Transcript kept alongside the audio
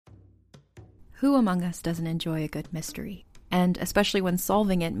Who among us doesn't enjoy a good mystery? And especially when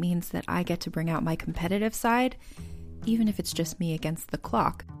solving it means that I get to bring out my competitive side, even if it's just me against the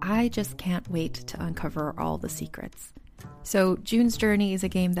clock. I just can't wait to uncover all the secrets. So June's Journey is a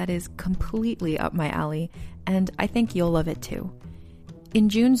game that is completely up my alley, and I think you'll love it too. In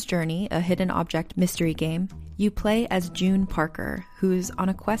June's Journey, a hidden object mystery game, you play as June Parker, who's on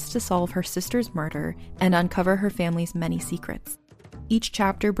a quest to solve her sister's murder and uncover her family's many secrets. Each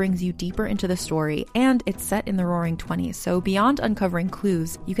chapter brings you deeper into the story, and it's set in the Roaring '20s, so beyond uncovering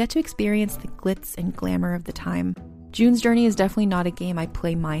clues, you get to experience the glitz and glamour of the time. June's Journey is definitely not a game I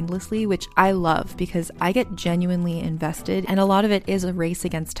play mindlessly, which I love because I get genuinely invested, and a lot of it is a race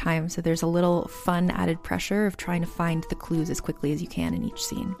against time, so there's a little fun added pressure of trying to find the clues as quickly as you can in each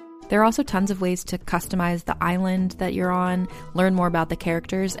scene. There are also tons of ways to customize the island that you're on, learn more about the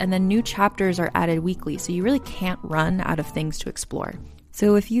characters, and then new chapters are added weekly, so you really can't run out of things to explore.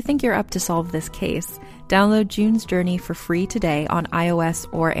 So if you think you're up to solve this case, download June's Journey for free today on iOS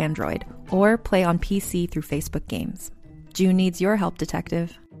or Android, or play on PC through Facebook Games. June needs your help,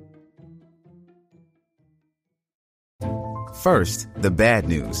 detective. First, the bad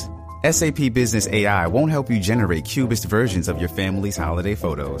news. SAP Business AI won't help you generate cubist versions of your family's holiday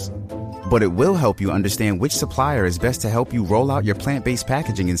photos. But it will help you understand which supplier is best to help you roll out your plant-based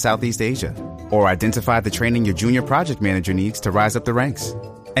packaging in Southeast Asia, or identify the training your junior project manager needs to rise up the ranks,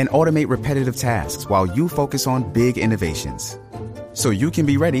 and automate repetitive tasks while you focus on big innovations, so you can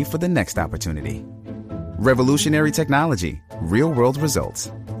be ready for the next opportunity. Revolutionary technology, real-world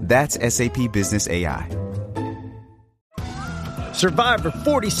results. That's SAP Business AI. Survivor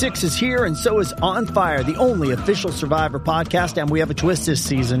 46 is here, and so is On Fire, the only official Survivor podcast, and we have a twist this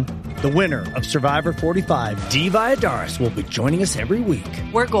season. The winner of Survivor 45, Dee Valladares, will be joining us every week.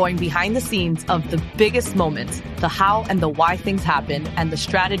 We're going behind the scenes of the biggest moments, the how and the why things happen, and the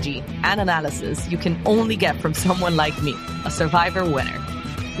strategy and analysis you can only get from someone like me, a Survivor winner.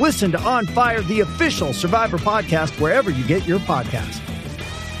 Listen to On Fire, the official Survivor podcast, wherever you get your podcasts.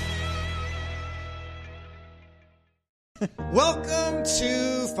 Welcome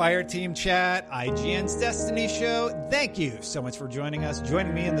to Fireteam Chat, IGN's Destiny Show. Thank you so much for joining us.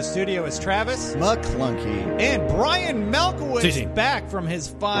 Joining me in the studio is Travis McClunky and Brian Malkowitz, back from his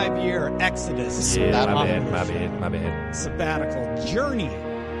 5-year exodus. Yeah, my bad. Sabbatical journey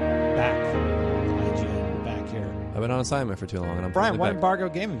back. IGN back here. I've been on assignment for too long, and I'm Brian, what back. embargo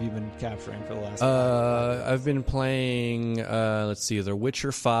game have you been capturing for the last? I've been playing. Let's see, The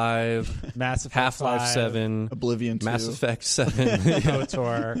Witcher 5, Mass Effect Half-Life 5, 7, Oblivion 2, Mass Effect 7,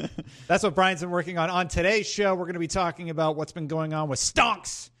 KOTOR. That's what Brian's been working on. On today's show, we're going to be talking about what's been going on with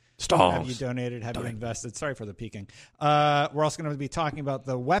Stonks. Have you donated? Have you invested? Sorry for the peeking. We're also going to be talking about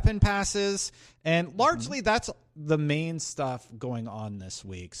the weapon passes, and largely that's the main stuff going on this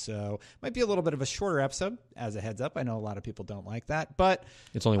week. So might be a little bit of a shorter episode, as a heads up. I know a lot of people don't like that, but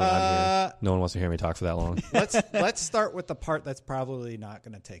it's only when I'm here. No one wants to hear me talk for that long. Let's start with the part that's probably not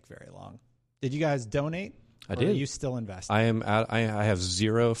going to take very long. Did you guys donate? I did. Are you still invested? I am. I have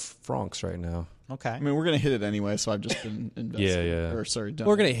 0 francs right now. Okay. I mean, we're going to hit it anyway, so I've just been investing. Yeah.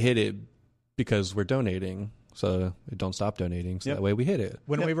 We're going to hit it because we're donating, so don't stop donating, so that way we hit it.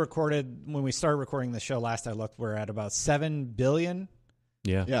 When we started recording the show last I looked, we're at about 7 billion.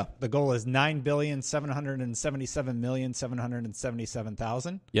 Yeah. The goal is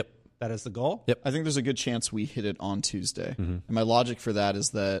 9,777,777,000. Yep. That is the goal. Yep. I think there's a good chance we hit it on Tuesday. Mm-hmm. And my logic for that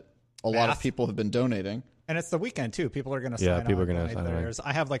is that a lot of people have been donating. And it's the weekend too. People are going to sign on. People are going to sign on.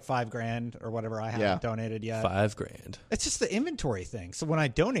 I have like $5,000 or whatever. I haven't donated yet. $5,000. It's just the inventory thing. So when I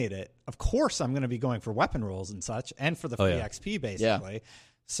donate it, of course I'm going to be going for weapon rolls and such, and for the free XP basically. Yeah.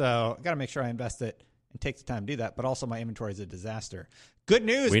 So I got to make sure I invest it and take the time to do that. But also my inventory is a disaster. Good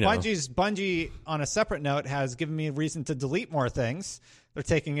news. Bungie, on a separate note, has given me a reason to delete more things. They're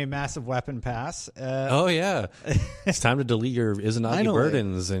taking a massive weapon pass. It's time to delete your Izanagi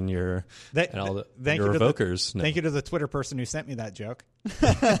burdens and your revokers. Thank you to the Twitter person who sent me that joke.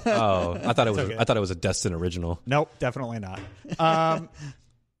 I thought it was a Destin original. Nope, definitely not.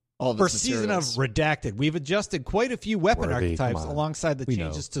 For Season of Redacted, we've adjusted quite a few weapon archetypes alongside the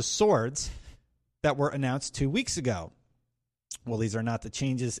changes to swords that were announced 2 weeks ago. Well, these are not the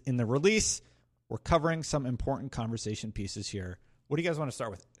changes in the release. We're covering some important conversation pieces here. What do you guys want to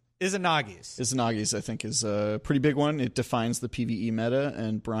start with? Izanagi's, I think, is a pretty big one. It defines the PvE meta,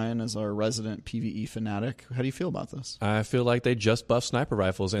 and Brian is our resident PvE fanatic. How do you feel about this? I feel like they just buffed sniper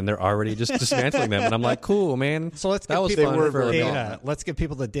rifles, and they're already just dismantling them, and I'm like, cool, man. So let's give people the data. Let's give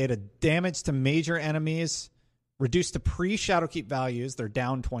people the data. Damage to major enemies reduced to pre-Shadowkeep values. They're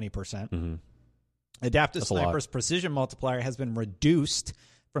down 20%. Mm-hmm. Adaptive Sniper's precision multiplier has been reduced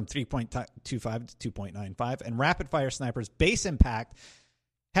from 3.25 to 2.95. And rapid-fire snipers' base impact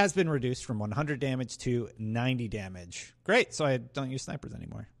has been reduced from 100 damage to 90 damage. Great, so I don't use snipers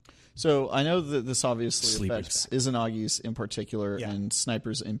anymore. So I know that this obviously affects Izanagi's in particular and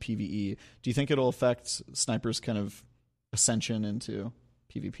snipers in PvE. Do you think it'll affect snipers' kind of ascension into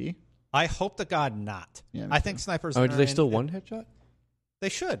PvP? I hope to God not. Yeah, I think snipers... do they still one headshot? They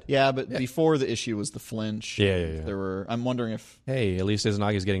should. Yeah, but before the issue was the flinch. Yeah. There were. I'm wondering if... Hey, at least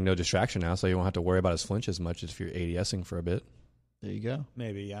Izanagi's getting no distraction now, so you won't have to worry about his flinch as much if you're ADSing for a bit. There you go.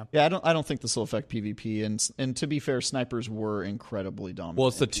 Maybe, yeah. Yeah, I don't think this will affect PvP. And to be fair, snipers were incredibly dominant. Well,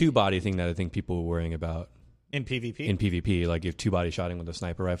 it's the two-body thing that I think people were worrying about. In PvP? In PvP, like if two-body shotting with a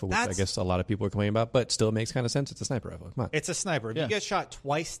sniper rifle, which I guess a lot of people are complaining about, but still makes kind of sense. It's a sniper rifle. Come on. It's a sniper. If you get shot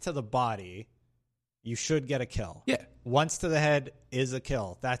twice to the body, you should get a kill. Yeah. Once to the head is a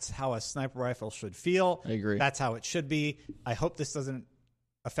kill. That's how a sniper rifle should feel. I agree. That's how it should be. I hope this doesn't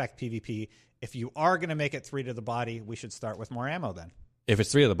affect PvP. If you are going to make it 3 to the body, we should start with more ammo then. If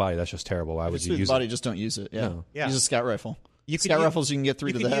it's 3 to the body, that's just terrible. Why would you use body, it? just don't use it. Yeah. No. Yeah. Use a scout rifle. Rifles, you can get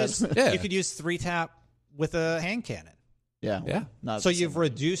 3 to the head. You could use 3-tap with a hand cannon. Yeah. So you've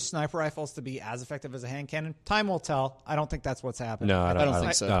reduced sniper rifles to be as effective as a hand cannon. Time will tell. I don't think that's what's happening. No, I don't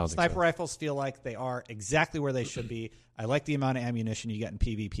think so. I don't think Sniper rifles feel like they are exactly where they should be. I like the amount of ammunition you get in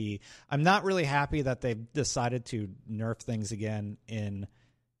PvP. I'm not really happy that they've decided to nerf things again in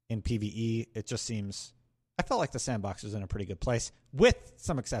PvE. It just seems... I felt like the sandbox was in a pretty good place, with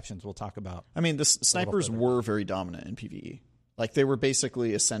some exceptions we'll talk about. I mean, the snipers were very dominant in PvE. Like, they were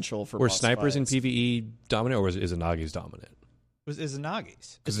basically essential for Were boss snipers fights. in PvE dominant, or was Izanagi's dominant? It was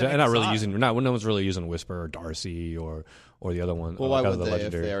Izanagi's. Because they're not really using... no one's really using Whisper or Darcy or the other one. Well, why would the they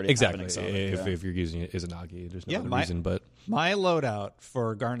legendary. if they already exactly. have an exotic, If you're using Izanagi, there's no other reason. But my loadout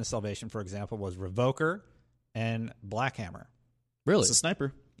for Garden of Salvation, for example, was Revoker and Blackhammer. Really? It's a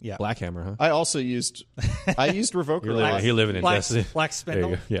sniper. Yeah. Blackhammer, huh? I also used Revoker. You're living in Destiny. Black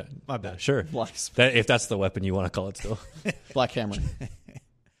Spindle? Yeah. My bad. Sure. If that's the weapon you want to call it still. Black Hammer.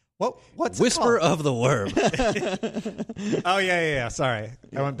 What's Whisper of the Worm. Oh, yeah. Sorry.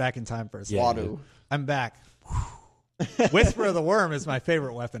 I went back in time for a second. Wadu. I'm back. Whisper of the Worm is my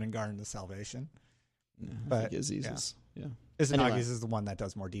favorite weapon in Garden of Salvation. But Izanagi's. Yeah. Izanagi's is the one that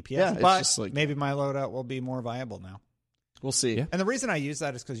does more DPS. Yeah, but just like, maybe my loadout will be more viable now. We'll see. Yeah. And the reason I use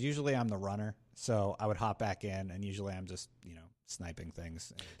that is because usually I'm the runner, so I would hop back in, and usually I'm just, sniping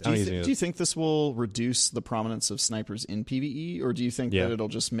things. Do you think this will reduce the prominence of snipers in PvE, or do you think that it'll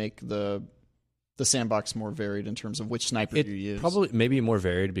just make the sandbox more varied in terms of which sniper you use? Probably maybe more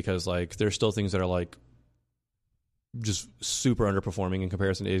varied because like there's still things that are like just super underperforming in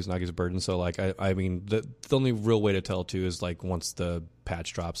comparison to Izanagi's Burden. So like I mean the only real way to tell too is like once the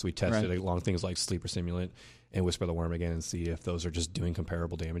patch drops, we tested along things like Sleeper Simulant and Whisper of the Worm again and see if those are just doing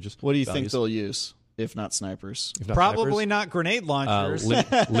comparable damages. What do you think they'll use, if not snipers? Probably not grenade launchers.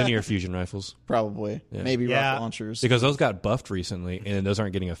 Linear fusion rifles. Probably. Yeah. Maybe rocket launchers. Because those got buffed recently, and those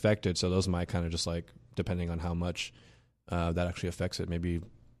aren't getting affected, so those might kind of just like, depending on how much that actually affects it, maybe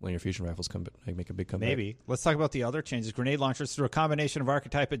linear fusion rifles make a big comeback. Maybe. Let's talk about the other changes. Grenade launchers, through a combination of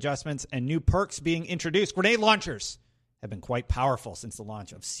archetype adjustments and new perks being introduced. Grenade launchers have been quite powerful since the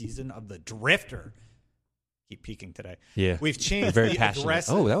launch of Season of the Drifter. Keep peeking today. Yeah. We've changed very the passionate.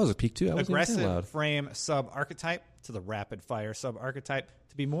 Oh, that was a peak too. aggressive frame sub-archetype to the rapid fire sub-archetype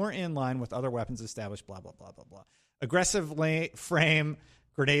to be more in line with other weapons established, blah, blah, blah, blah, blah. Aggressive frame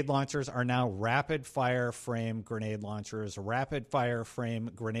grenade launchers are now rapid fire frame grenade launchers. Rapid fire frame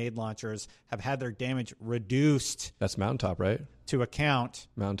grenade launchers have had their damage reduced. That's Mountaintop, right? To account.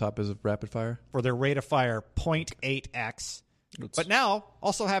 Mountaintop is a rapid fire? For their rate of fire 0.8x. But now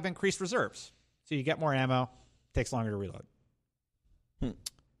also have increased reserves. So you get more ammo. Takes longer to reload.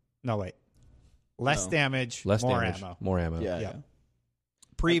 No, wait. Less damage, more ammo. More ammo. Yeah.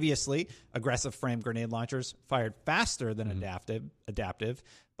 Previously, aggressive frame grenade launchers fired faster than adaptive,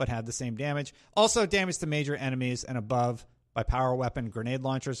 but had the same damage. Also, damage to major enemies and above by power weapon grenade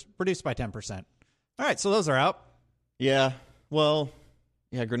launchers reduced by 10%. All right, so those are out. Yeah. Well,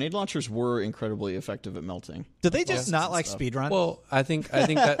 grenade launchers were incredibly effective at melting. Did they just not like speedrun? Well, I think that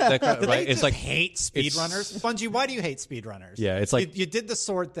right. It's like hate speedrunners. Bungie, why do you hate speedrunners? Yeah, it's like you did the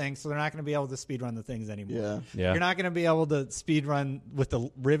sword thing, so they're not going to be able to speedrun the things anymore. Yeah. You're not going to be able to speedrun with the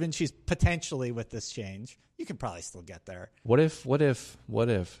ribbon. She's potentially with this change. You can probably still get there. What if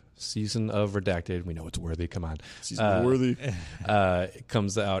Season of Redacted, we know it's worthy, come on. Season worthy.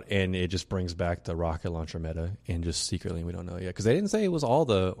 Comes out and it just brings back the rocket launcher meta and just secretly we don't know yet. Because they didn't say it was all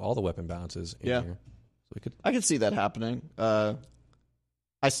the weapon balances in here. So I could see that happening.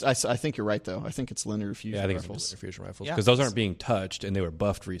 I think you're right, though. I think it's linear fusion Yeah, I think rifles. it's linear fusion rifles because those aren't being touched and they were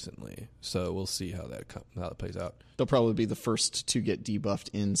buffed recently. So we'll see how that plays out. They'll probably be the first to get debuffed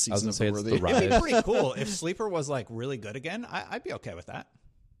in Season of the Worthy. It'd be pretty cool if Sleeper was like really good again. I'd be okay with that.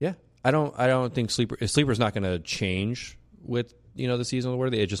 Yeah, I don't think Sleeper's not going to change with the Season of the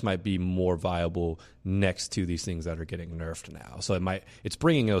Worthy. It just might be more viable next to these things that are getting nerfed now. So it's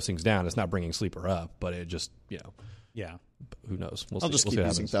bringing those things down. It's not bringing Sleeper up, but it just yeah. Who knows? I'll just keep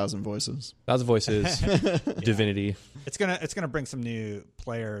using 1,000 Voices. 1,000 Voices, Divinity. It's gonna bring some new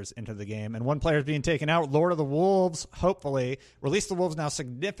players into the game, and one player is being taken out. Lord of the Wolves, hopefully, Release the Wolves now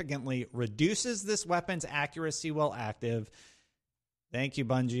significantly reduces this weapon's accuracy while active. Thank you,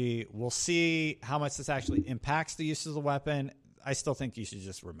 Bungie. We'll see how much this actually impacts the use of the weapon. I still think you should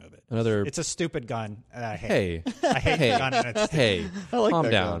just remove it. It's a stupid gun. I hate the gun. And it's hey, I like calm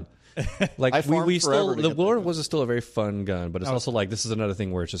that down. gun. Like we still, the Lord was still a very fun gun, but it's Oh. also like this is another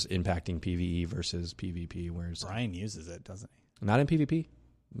thing where it's just impacting PvE versus PvP. Where it's Brian uses it, doesn't he? not in PvP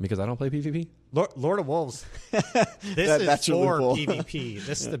because I don't play PvP. Lord of Wolves. That's for really cool. PvP.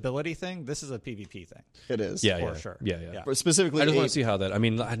 This stability thing. This is a PvP thing. It is. Yeah, sure. Yeah. But specifically, I just want to see how that. I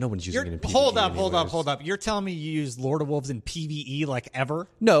mean, no one's using it in PvP. Hold anyways. up. You're telling me you use Lord of Wolves in PvE like ever?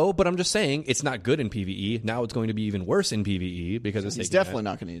 No, but I'm just saying it's not good in PvE. Now it's going to be even worse in PvE because it's He's taking definitely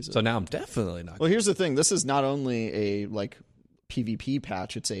not going to use it. So now I'm definitely not. Well, here's the thing. This is not only a PvP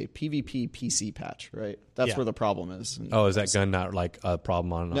patch, it's a PvP PC patch, right? That's where the problem is. Oh, is that gun not like a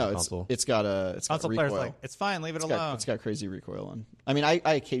problem on No, console? it's got Console recoil. players like it's fine, leave it alone. It's got crazy recoil on. I mean, I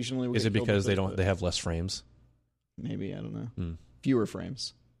occasionally would Is get it because killed with they have less frames? Maybe, I don't know. Fewer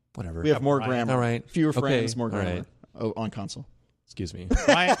frames. Whatever. We have more grammar. All right. Fewer Okay. frames, more All grammar. right. Oh, on console. Excuse me.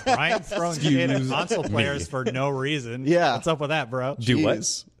 Brian throwing shade at console players for no reason. Yeah. What's up with that, bro? Do what?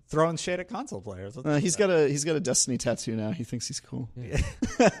 Jeez. Throwing shade at console players. He's got a Destiny tattoo now. He thinks he's cool.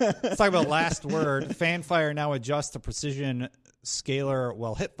 Let's talk about last word. Fanfire now adjusts the precision scaler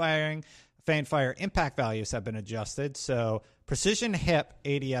while hip firing. Fanfire impact values have been adjusted. So precision hip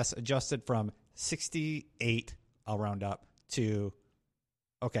ADS adjusted from 68, I'll round up, to,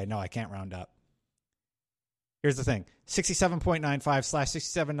 okay, no, I can't round up. Here's the thing.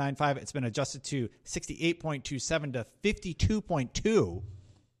 67.95/6795. It's been adjusted to 68.27 to 52.2.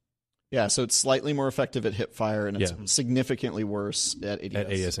 Yeah, so it's slightly more effective at hip fire, and it's significantly worse at ADS. At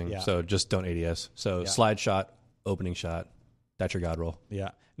ADSing. Yeah. So just don't ADS. So slide shot, opening shot. That's your god roll. Yeah.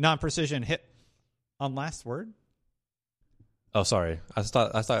 Non-precision hit on last word. Oh, sorry. I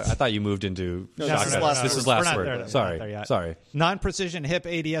thought you moved into. No, shotgun. this is last This word. is last We're not word. there. We're not there yet. Sorry. Non-precision hip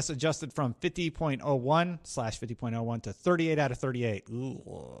ADS adjusted from 50.01/50.01 to 38 out of 38. Ooh,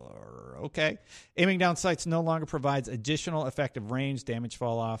 okay. Aiming down sights no longer provides additional effective range, damage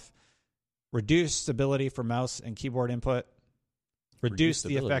fall off, reduced stability for mouse and keyboard input, reduce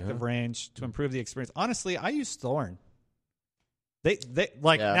the effective range to improve the experience. Honestly, I use Thorn.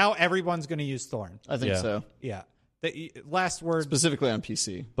 Now everyone's going to use Thorn. I think so. Yeah. Last word. Specifically on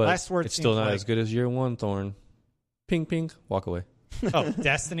PC. But last word it's still seems not like- as good as year one, Thorn. Ping, ping. Walk away. Oh,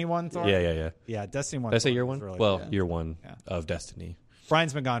 Destiny 1 Thorn? Yeah. Yeah, Destiny 1. Did I say Thorn year is one? really Well, good. year one of Destiny.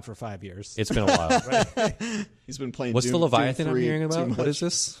 Brian's been gone for 5 years. It's been a while. He's been playing What's Doom, the Leviathan Doom I'm 3 hearing too about? much. What is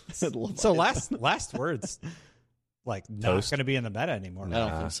this? So last words, like not Toast? going to be in the meta anymore. I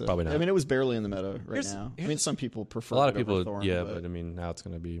don't think so. Probably not. I mean, it was barely in the meta right Here's- now. I mean, some people prefer A lot of it over people, Thorn, but I mean, now it's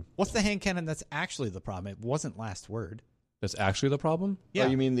going to be. What's the hand cannon that's actually the problem? It wasn't last word. That's actually the problem? Yeah. Oh,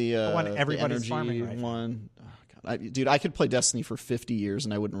 you mean the one the everybody's energy farming right now. one? Oh, God. Dude, I could play Destiny for 50 years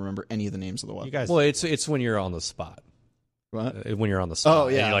and I wouldn't remember any of the names of the weapons. You guys, Well, it's when you're on the spot. What? When you're on the spot. Oh,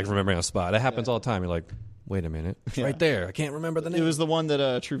 yeah. And you're like remembering a spot. That happens all the time. You're like, wait a minute. It's right there. I can't remember the name. It was the one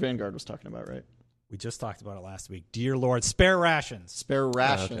that True Vanguard was talking about, right? we just talked about it last week. Dear Lord, spare rations. Spare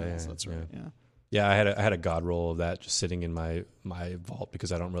rations. okay, yeah, That's right. Yeah. Yeah, I had a god roll of that just sitting in my vault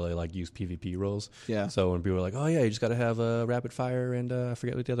because I don't really like use PvP rolls. Yeah. So when people were like, "Oh yeah, you just got to have a rapid fire and I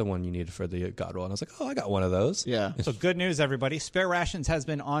forget what the other one you need for the god roll," and I was like, "Oh, I got one of those." Yeah. So good news, everybody. Spare rations has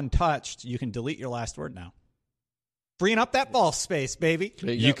been untouched. You can delete your last word now. Freeing up that vault space, baby.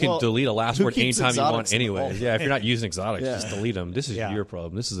 You can delete a last who word keeps anytime you want, exotics in the anyways. vault? Yeah, if you're not using exotics, Yeah. just delete them. This is Yeah. your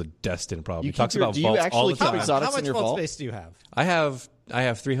problem. This is a Destin problem. You He talks keep your- about do you vaults all actually the keep time. exotics How much in your vault vault? space do you have? I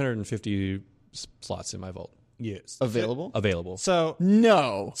have 350 slots in my vault Used. Available? available. So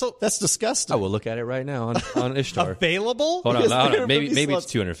No. So- that's disgusting. I will look at it right now on Ishtar. available? Hold on, Because hold on. 350 Maybe it's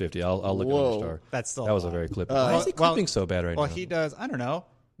slots. 250. I'll look Whoa. at Ishtar. That's still That was a a lot. very clip. Why is he well- clipping so bad right Well, now? he does. I don't know.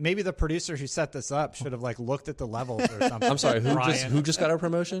 maybe the producer who set this up should have looked at the levels or something. I'm sorry, who just got our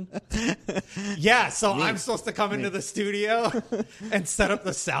promotion? Yeah, so I'm supposed to come into the studio and set up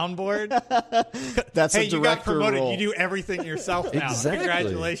the soundboard. That's hey, a director you got promoted. role. You do everything yourself now. Exactly.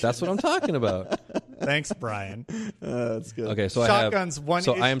 Congratulations. That's what I'm talking about. Thanks, Brian. That's good. Okay, so Shotguns,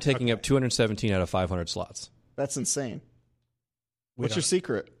 I am taking up 217 out of 500 slots. That's insane. What's your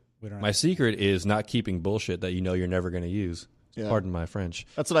secret? My secret is not keeping bullshit that you're never going to use. Yeah. Pardon my French.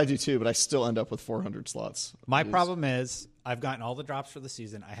 That's what I do too, but I still end up with 400 slots. My problem is I've gotten all the drops for the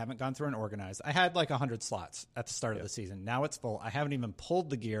season. I haven't gone through and organized. I had 100 slots at the start of the season. Now it's full. I haven't even pulled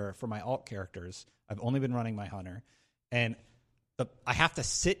the gear for my alt characters. I've only been running my hunter. And I have to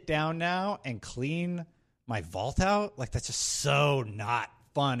sit down now and clean my vault out. That's just so not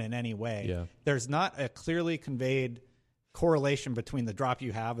fun in any way. Yeah. There's not a clearly conveyed correlation between the drop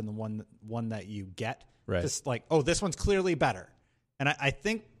you have and the one that you get. Right. Just this one's clearly better. And I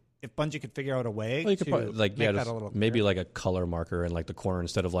think if Bungie could figure out a way you could to probably, make that a little maybe clearer. a color marker in the corner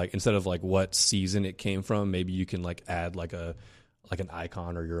instead of what season it came from. Maybe you can add an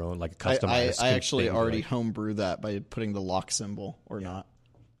icon or your own a customized. I actually already homebrew that by putting the lock symbol or not.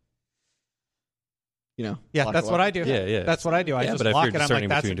 Yeah, that's what I do. Yeah. That's what I do. I just lock it. I'm like,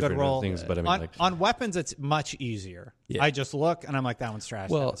 that's a good roll. Things, but on weapons, it's much easier. Yeah. I just look and I'm like, that one's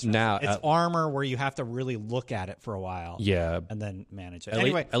trash. Well, now it's armor where you have to really look at it for a while. Yeah, and then manage it.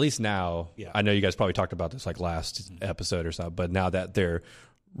 Anyway, at least now, I know you guys probably talked about this last episode or something, but now that they're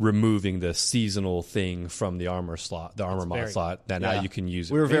removing the seasonal thing from the armor slot, the armor mod slot, that now you can use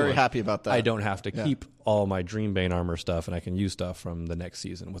it. We were very happy about that. I don't have to keep all my Dreambane armor stuff, and I can use stuff from the next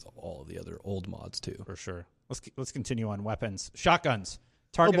season with all of the other old mods too. For sure. Let's continue on weapons. Shotguns.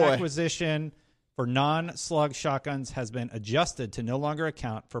 Target acquisition for non-slug shotguns has been adjusted to no longer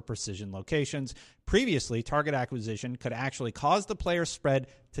account for precision locations. Previously, target acquisition could actually cause the player's spread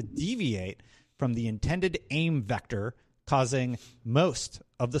to deviate from the intended aim vector, causing most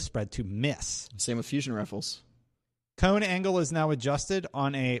of the spread to miss. Same with fusion rifles. Cone angle is now adjusted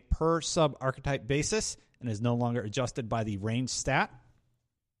on a per sub-archetype basis and is no longer adjusted by the range stat.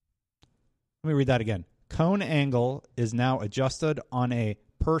 Let me read that again. Cone angle is now adjusted on a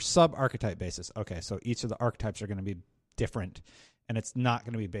per sub-archetype basis. Okay, so each of the archetypes are going to be different, and it's not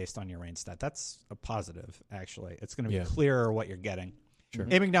going to be based on your range stat. That's a positive, actually. It's going to be clearer what you're getting. Sure.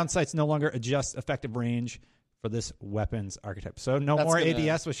 Aiming down sights no longer adjusts effective range for this weapons archetype. So more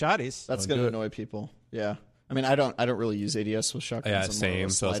ADS with shotties. That's going to annoy people. Yeah. I mean, I don't really use ADS with shotguns. Yeah, same.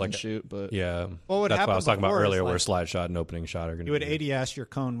 So it's shoot, but yeah. Well, that's what I was talking about earlier, where slide shot and opening shot are going to. You would ADS, your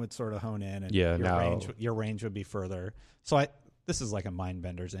cone would sort of hone in, and your range would be further. So this is like a mind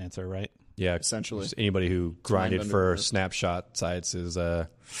bender's answer, right? Yeah, essentially. Just anybody who grinded for snapshot sites is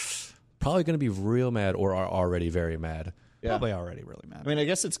probably going to be real mad, or are already very mad. Yeah. Probably already really mad. I mean, I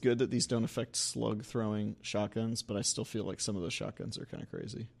guess it's good that these don't affect slug throwing shotguns, but I still feel like some of those shotguns are kind of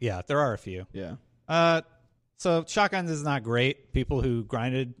crazy. Yeah, there are a few. Yeah. So shotguns is not great. People who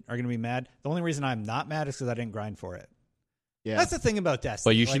grinded are going to be mad. The only reason I'm not mad is because I didn't grind for it. Yeah. That's the thing about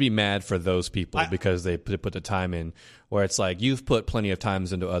Destiny. But you should be mad for those people because they put the time in, where it's like you've put plenty of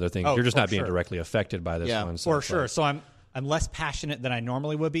times into other things. You're just not being directly affected by this one. So for sure. So I'm less passionate than I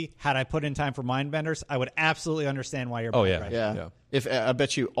normally would be. Had I put in time for Mindbenders, I would absolutely understand why you're mad right now. Yeah. If I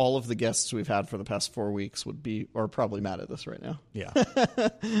bet you all of the guests we've had for the past 4 weeks are probably mad at this right now. Yeah.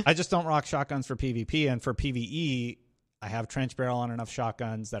 I just don't rock shotguns for PvP, and for PvE, I have trench barrel on enough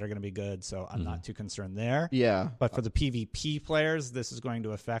shotguns that are going to be good, so I'm not too concerned there. Yeah. But for the PvP players, this is going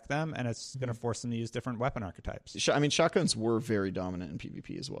to affect them, and it's going to force them to use different weapon archetypes. I mean, shotguns were very dominant in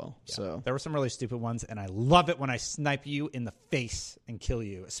PvP as well. Yeah. So there were some really stupid ones, and I love it when I snipe you in the face and kill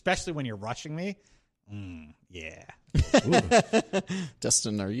you, especially when you're rushing me. Yeah.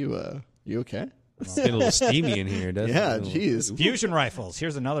 Dustin, are you okay? It's getting a little steamy in here, doesn't it? Yeah, jeez. Fusion rifles.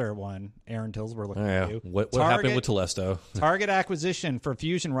 Here's another one. Aaron Tills, we're looking at you. What happened with Telesto? Target acquisition for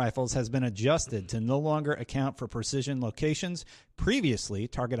fusion rifles has been adjusted to no longer account for precision locations. Previously,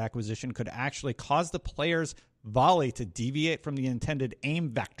 target acquisition could actually cause the player's volley to deviate from the intended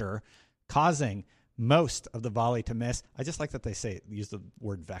aim vector, causing most of the volley to miss. I just like that they use the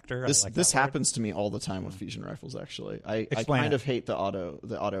word vector. This happens to me all the time with fusion rifles. Actually, I kind of hate the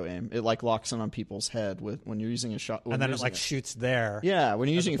auto aim. It locks in on people's head when you're using a shot, and then it shoots there. Yeah, when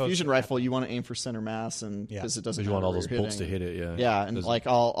you're using a fusion rifle, you want to aim for center mass, and because it doesn't. You want all those bolts to hit it. Yeah, yeah, and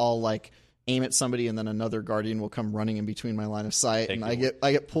I'll aim at somebody, and then another guardian will come running in between my line of sight, and I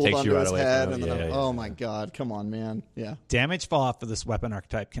get pulled onto his head, and then oh my god, come on, man. Yeah. Damage fall off for this weapon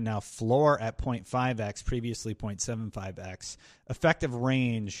archetype can now floor at 0.5x, previously 0.75x. Effective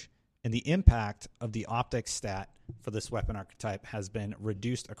range and the impact of the optics stat for this weapon archetype has been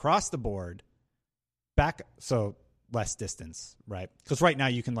reduced across the board. So less distance, right? Because right now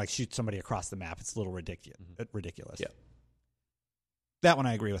you can like shoot somebody across the map. It's a little ridiculous. Yeah. That one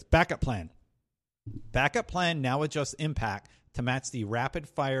I agree with. Backup plan. Backup plan now adjusts impact to match the rapid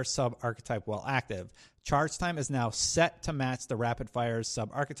fire sub archetype while active. Charge time is now set to match the rapid fire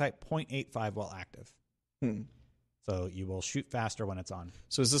sub archetype 0.85 while active. So you will shoot faster when it's on.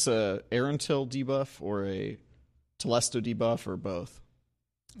 So is this a Aerontil debuff or a Telesto debuff or both?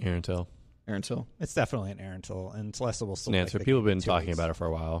 Aerontil. It's definitely an Aerontil, and Telesto will still. Yeah, so people have been talking about it for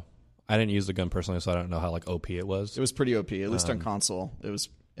a while. I didn't use the gun personally, so I don't know how like OP it was. It was pretty OP, at least on console. It was,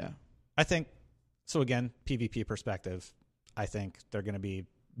 yeah. I think so. Again, PvP perspective, I think they're going to be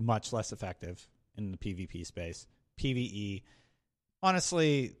much less effective in the PvP space. PvE,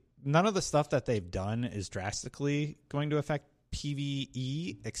 honestly, none of the stuff that they've done is drastically going to affect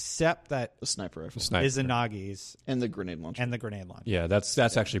PvE, except that the sniper rifle, Izanagi's, and the grenade launcher. Yeah, that's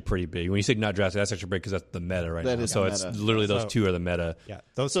actually pretty big. When you say not drastic, that's actually big because that's the meta right now. So it's literally those two are the meta. Yeah,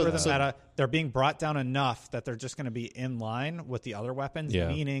 those two are the meta. They're being brought down enough that they're just going to be in line with the other weapons,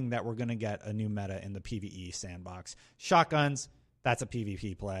 meaning that we're going to get a new meta in the PvE sandbox. Shotguns, that's a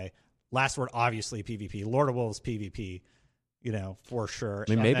PvP play. Last Word, obviously PvP. Lord of Wolves, PvP. For sure.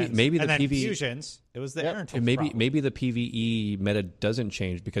 I mean, maybe the PvE fusions. It was the Aerontil. Maybe the PvE meta doesn't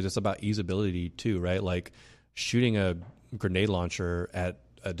change because it's about easeability too, right? Like shooting a grenade launcher at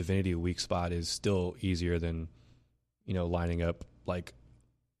a Divinity weak spot is still easier than lining up like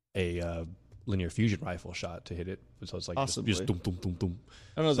a linear fusion rifle shot to hit it. So it's like just doom, doom, doom, doom.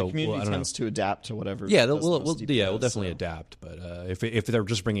 I don't know. The community tends to adapt to whatever. Yeah, we'll definitely adapt. But if they're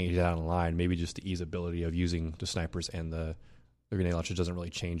just bringing it down the line, maybe just the easeability of using the snipers and the grenade launcher doesn't really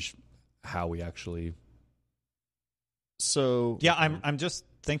change how we actually. So yeah, I'm just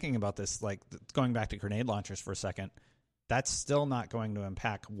thinking about this. Like going back to grenade launchers for a second, that's still not going to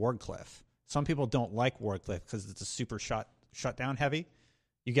impact Wardcliff. Some people don't like Wardcliff because it's a super shutdown heavy.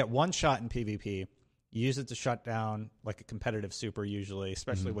 You get one shot in PvP. You use it to shut down like a competitive super usually,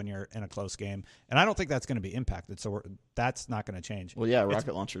 especially when you're in a close game. And I don't think that's going to be impacted. So that's not going to change. Well, yeah,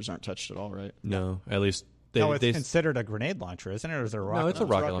 rocket launchers aren't touched at all, right? No, at least it's considered a grenade launcher, isn't it? Or is it a rocket launcher? No, it's a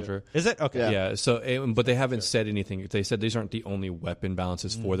rocket launcher. Is it? Okay. Yeah. So, but they haven't said anything. They said these aren't the only weapon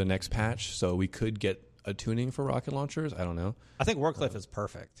balances for the next patch. So we could get a tuning for rocket launchers. I don't know. I think Wardcliff is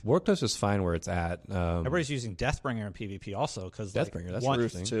perfect. Wardcliff is fine where it's at. Everybody's using Deathbringer in PvP also because Deathbringer, that's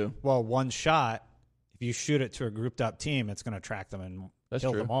interesting too. Well, one shot, if you shoot it to a grouped up team, it's going to track them and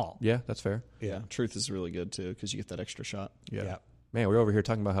kill them all. Yeah, that's fair. Yeah, Truth is really good too because you get that extra shot. Yeah. Man, we're over here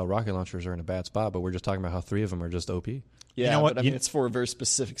talking about how rocket launchers are in a bad spot, but we're just talking about how 3 of them are just OP. Yeah, you know what? But, I mean, it's for a very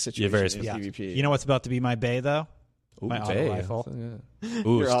specific situation in PvP. You know what's about to be my bay though? Ooh, my auto rifle.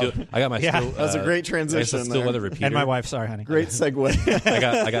 Ooh, I got my that was a great transition. Steel weather repeater. And my wife, sorry, honey. Great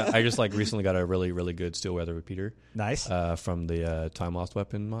segue. I just recently got a really, really good steel weather repeater. Nice. From the Time Lost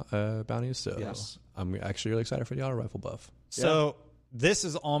Weapon bounties. So I'm actually really excited for the auto rifle buff. So this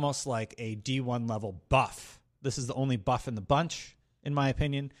is almost like a D1 level buff. This is the only buff in the bunch, in my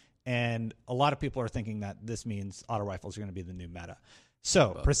opinion. And a lot of people are thinking that this means auto rifles are going to be the new meta.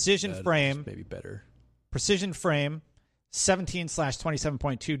 So precision frame, maybe better. Precision frame.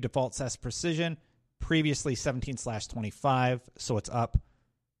 17/27.2 default says precision, previously 17/25, so it's up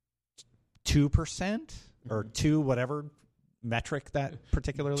 2% or 2 whatever metric that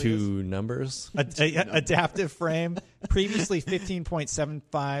particularly is. 2 numbers. Adaptive frame, previously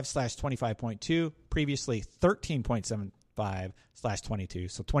 15.75/25.2, previously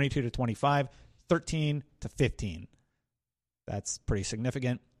 13.75/22. So 22 to 25, 13 to 15. That's pretty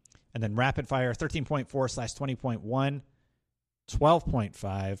significant. And then rapid fire, 13.4/20.1.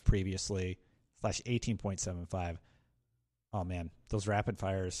 12.5 previously /18.75. Oh man, those rapid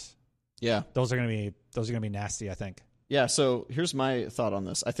fires. Yeah, those are gonna be nasty. I think. Yeah. So here's my thought on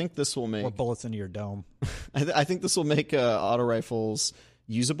this. I think this will make more bullets into your dome. I think this will make auto rifles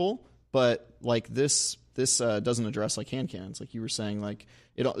usable, but like this doesn't address like hand cannons, like you were saying. Like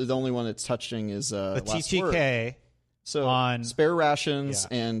the only one it's touching is the Last TTK. Word. So on spare rations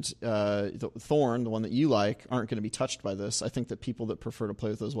and the Thorn, the one that you like, aren't going to be touched by this. I think that people that prefer to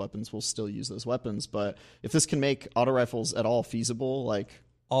play with those weapons will still use those weapons. But if this can make auto rifles at all feasible, like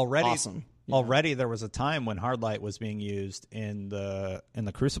awesome. Already there was a time when Hardlight was being used in the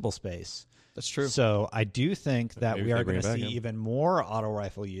Crucible space. That's true. So I do think that we are going to see even more auto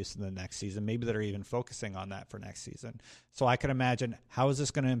rifle use in the next season. Maybe they're even focusing on that for next season. So I could imagine, how is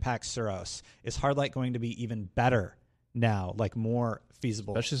this going to impact Suros? Is Hardlight going to be even better now, like more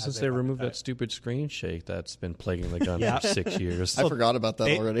feasible. Especially since they removed that stupid screen shake that's been plaguing the gun for 6 years. I forgot about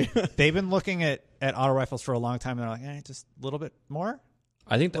that already. They've been looking at auto rifles for a long time. And they're like, just a little bit more.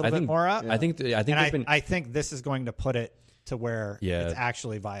 I think more up. I think I think this is going to put it to where it's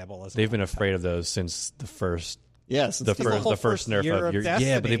actually viable. They've been afraid of those since the first. Yes, the first nerf of your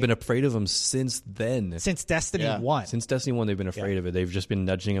but they've been afraid of them since then. Since Destiny 1. Since Destiny 1, they've been afraid of it. They've just been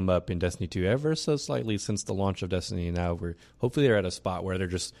nudging them up in Destiny 2 ever so slightly since the launch of Destiny. And now hopefully they're at a spot where they're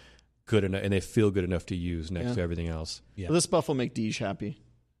just good enough and they feel good enough to use next to everything else. Yeah. Well, this buff will make Deej happy.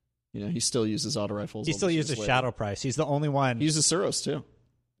 He still uses auto rifles. He still uses Shadow Price. He's the only one. He uses Suros too.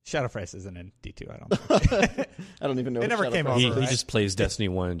 Shadow Price isn't in D2, I don't think. I don't even know. It never came over. He just plays Destiny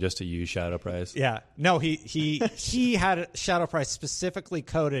 1 just to use Shadow Price. Yeah. No, he had Shadow Price specifically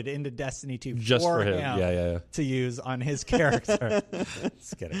coded into Destiny 2 just for him. To use on his character.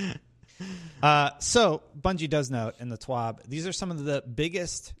 Just kidding. So Bungie does note in the TWAB, these are some of the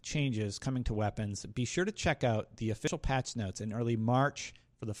biggest changes coming to weapons. Be sure to check out the official patch notes in early March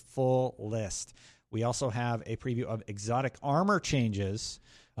for the full list. We also have a preview of exotic armor changes,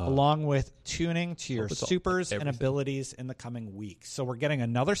 along with tuning to your supers and abilities in the coming weeks. So we're getting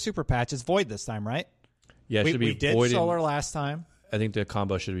another super patch. It's Void this time, right? Yeah, it should be we did Void Solar last time. I think the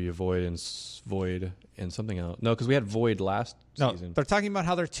combo should be Void and something else. No, because we had Void last season. They're talking about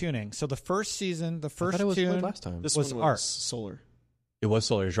how they're tuning. So the first season, was tune Void last time. This was one Arc. Solar. It was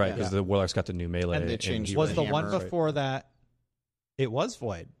Solar, right? Because the Warlock's got the new melee. And they changed. Was the one before that? It was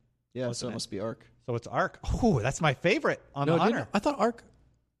Void. Yeah, so it must be Arc. So it's Arc. Oh, that's my favorite on the Hunter. I thought Arc.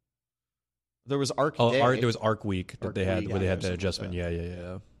 There was Arc Day. Day. There was Arc Week that they had where they had the adjustment. Like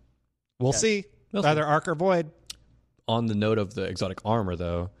Yeah. We'll see. Either Arc or Void. On the note of the exotic armor,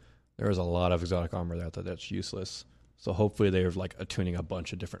 though, there is a lot of exotic armor out there that's useless. So hopefully they're like attuning a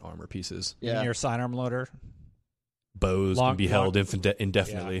bunch of different armor pieces. Yeah. And your sidearm loader. Bows can be held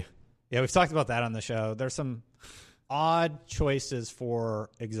indefinitely. Yeah, we've talked about that on the show. There's some odd choices for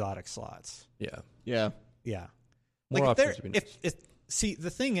exotic slots. Yeah. More options would be nice. See, the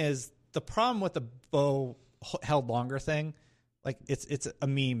thing is, the problem with the bow held longer thing, like it's a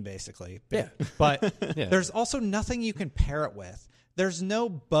meme basically. But there's also nothing you can pair it with. There's no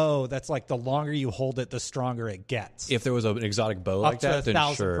bow that's like the longer you hold it, the stronger it gets. If there was an exotic bow like that, then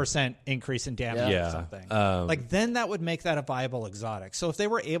sure. 1,000% increase in damage or something. Like then that would make that a viable exotic. So if they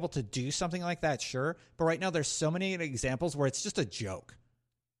were able to do something like that, sure. But right now there's so many examples where it's just a joke.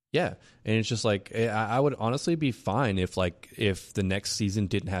 Yeah, and it's just like I would honestly be fine if the next season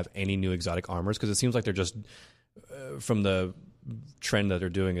didn't have any new exotic armors, because it seems like they're just from the trend that they're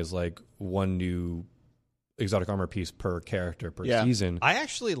doing is like one new exotic armor piece per character per season. I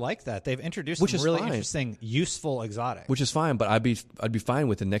actually like that. They've introduced some really interesting, useful exotics. Which is fine, but I'd be fine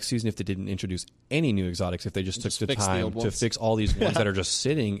with the next season if they didn't introduce any new exotics, if they just took the time to fix all these ones that are just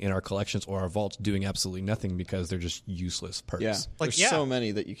sitting in our collections or our vaults doing absolutely nothing because they're just useless perks. Yeah. Like, there's so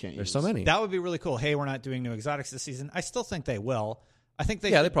many that you can't use. There's so many. That would be really cool. Hey, we're not doing new exotics this season. I still think they will. I think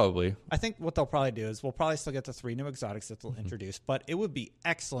they probably. I think what they'll probably do is we'll probably still get the 3 new exotics that they'll introduce, but it would be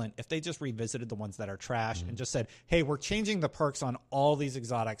excellent if they just revisited the ones that are trash and just said, hey, we're changing the perks on all these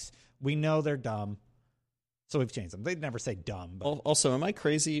exotics. We know they're dumb, so we've changed them. They'd never say dumb. But also, am I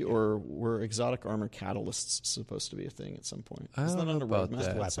crazy, or were exotic armor catalysts supposed to be a thing at some point? I don't know about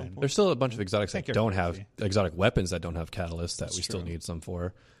that. There's still a bunch of exotics that don't have exotic weapons that don't have catalysts that we still need some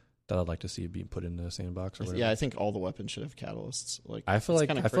for. That I'd like to see being put in the sandbox or whatever. Yeah, I think all the weapons should have catalysts. Like I feel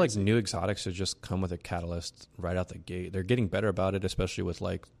like new exotics should just come with a catalyst right out the gate. They're getting better about it, especially with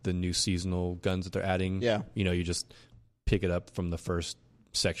like the new seasonal guns that they're adding. Yeah, you just pick it up from the first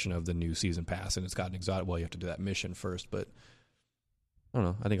section of the new season pass, and it's got an exotic. Well, you have to do that mission first, but I don't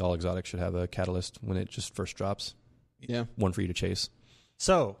know. I think all exotics should have a catalyst when it just first drops. Yeah, one for you to chase.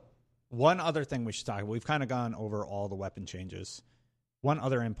 So, one other thing we should talk about. We've kind of gone over all the weapon changes. One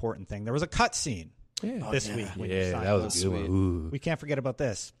other important thing. There was a cutscene this week. That was a good one. We can't forget about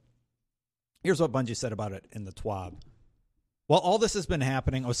this. Here's what Bungie said about it in the TWAB. While all this has been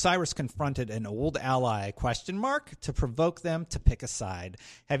happening, Osiris confronted an old ally, to provoke them to pick a side.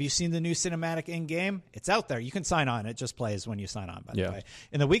 Have you seen the new cinematic in-game? It's out there. You can sign on. It just plays when you sign on, by the way.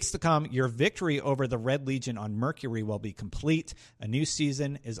 In the weeks to come, your victory over the Red Legion on Mercury will be complete. A new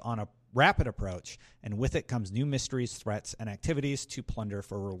season is on a rapid approach, and with it comes new mysteries, threats, and activities to plunder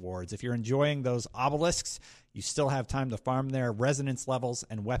for rewards. If you're enjoying those obelisks, you still have time to farm their resonance levels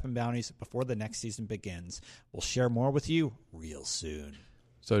and weapon bounties before the next season begins. We'll share more with you real soon.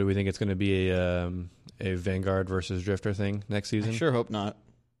 So do we think it's going to be a Vanguard versus Drifter thing next season? I sure hope not.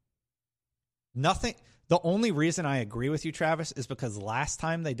 Nothing. The only reason I agree with you, Travis, is because last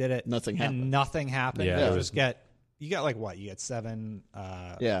time they did it, nothing happened. Yeah, it was get You got like what? You get 7.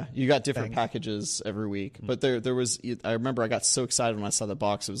 Yeah, you got different packages every week. Mm-hmm. But there was. I remember I got so excited when I saw the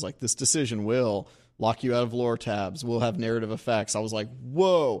box. It was like, this decision will lock you out of lore tabs. We'll have narrative effects. I was like,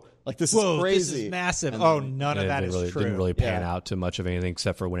 whoa. Like, this is crazy. This is massive. And none of that is true. Didn't really pan out to much of anything,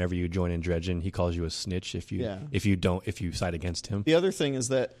 except for whenever you join in Dredgen, he calls you a snitch if you side against him. The other thing is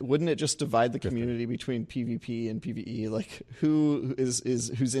that wouldn't it just divide the community between PvP and PvE? Like, who's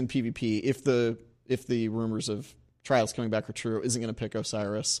in PvP if the rumors of Trials coming back are true, isn't going to pick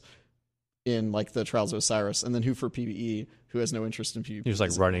Osiris in like the Trials of Osiris, and then who for PvE, who has no interest in PvP?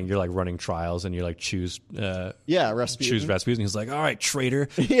 You're like running Trials, and you're like choose Rasputin. Choose Rasputin. He's like, all right, traitor.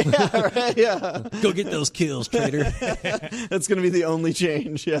 Yeah. Go get those kills, traitor. That's going to be the only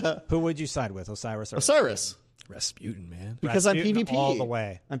change. Yeah. Who would you side with, Osiris or Osiris? Rasputin, man. Because Rasputin I'm PvP all the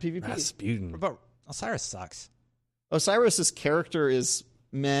way. I'm PvP. Rasputin. But Osiris sucks. Osiris's character is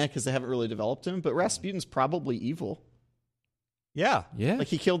meh because they haven't really developed him, but Rasputin's probably evil. Yeah. Like,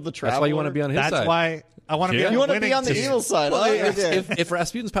 he killed the Traveler. That's why you want to be on his side. That's why I want to be on You want to winning be on the team. evil side. Well, Okay. if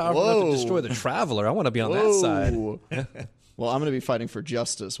Rasputin's powerful enough to destroy the Traveler, I want to be on that side. Well, I'm going to be fighting for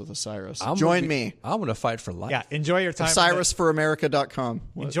justice with Osiris. I'm Join me. I'm going to fight for life. Yeah, enjoy your time. OsirisForAmerica.com.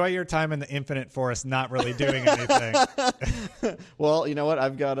 Enjoy your time in the Infinite Forest not really doing anything. Well, you know what?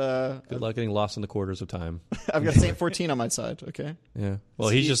 I've got Good luck getting lost in the quarters of time. I've got Saint 14 on my side, okay? Yeah. Well,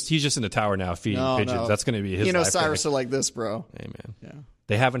 he's just in the tower now feeding pigeons. No. That's going to be his He and life Osiris there. are like this, bro. Hey, man. Yeah.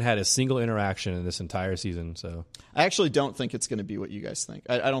 They haven't had a single interaction in this entire season, so I actually don't think it's going to be what you guys think.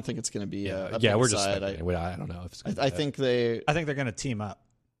 I don't think it's going to be a big we're just side. speculating. I don't know if it's I think they're going to team up.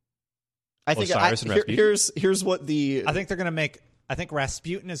 I think Osiris and Rasputin? here's what the I think they're going to make. I think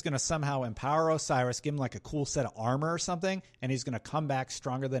Rasputin is going to somehow empower Osiris, give him like a cool set of armor or something, and he's going to come back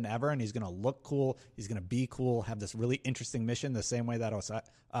stronger than ever, and he's going to look cool. He's going to be cool, have this really interesting mission, the same way that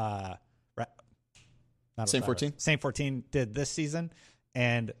Saint 14? Saint 14 did this season,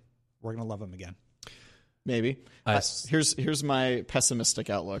 and we're going to love him again. Maybe. Here's my pessimistic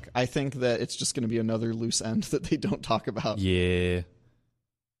outlook. I think that it's just going to be another loose end that they don't talk about. Yeah.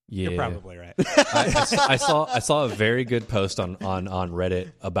 You're probably right. I saw a very good post on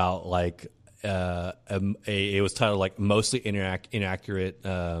Reddit about like it was titled like mostly inaccurate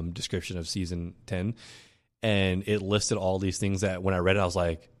description of season 10, and it listed all these things that when I read it I was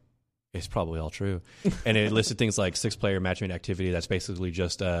like, it's probably all true. And it listed things like 6-player matchmaking activity that's basically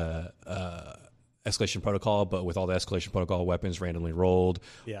just escalation protocol, but with all the escalation protocol weapons randomly rolled,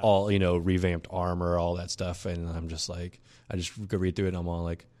 all revamped armor, all that stuff. And I'm just like, I just go read through it and I'm all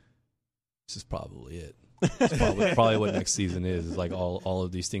like, this is probably it. It's probably what next season is like all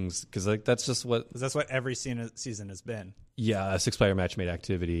of these things, because like that's what every season has been. Yeah, a 6-player match-made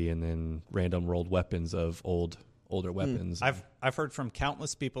activity and then random rolled weapons of older weapons. I've heard from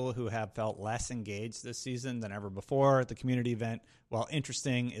countless people who have felt less engaged this season than ever before. The community event, while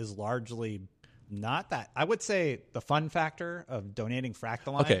interesting, is largely not that. I would say the fun factor of donating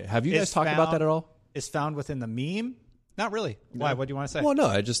Fractaline. Okay, have you guys talked about that at all? Is found within the meme. Not really. No. Why? What do you want to say? Well, no,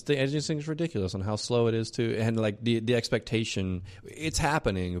 I just think it's ridiculous on how slow it is to, and like the expectation. It's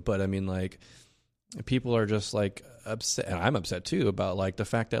happening, but I mean, like people are just like upset, and I'm upset too about like the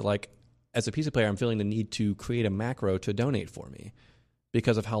fact that like as a PC player, I'm feeling the need to create a macro to donate for me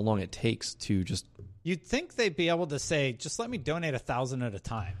because of how long it takes to just. You'd think they'd be able to say, just let me donate 1,000 at a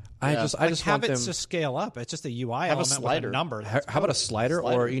time. I just have want it them to scale up. It's just a UI have element a slider. with a number. How about a slider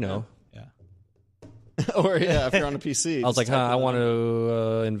or or if you're on a PC. I was like, I want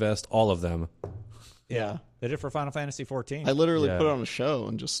to invest all of them. Yeah. They did it for Final Fantasy 14. I literally put it on a show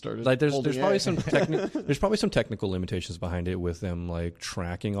and just started. Like, there's probably some technical limitations behind it with them like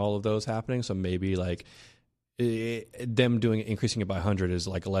tracking all of those happening. So maybe like them increasing it by 100 is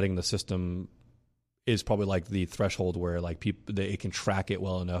like letting the system is probably like the threshold where like it can track it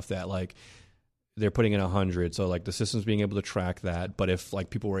well enough that like they're putting in 100, so like the system's being able to track that. But if like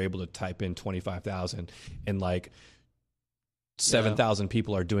people were able to type in 25,000 and like 7,000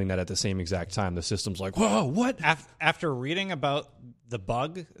 people are doing that at the same exact time, the system's like, whoa, what? After reading about the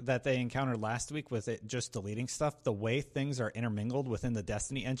bug that they encountered last week with it just deleting stuff, the way things are intermingled within the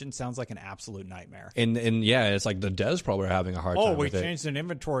Destiny engine sounds like an absolute nightmare. And yeah, it's like the devs probably are having a hard time with it. We changed an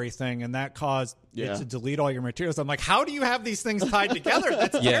inventory thing and that caused it to delete all your materials. I'm like, how do you have these things tied together?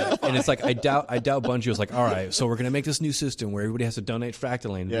 That's terrifying. And it's like I doubt Bungie was like, all right, so we're gonna make this new system where everybody has to donate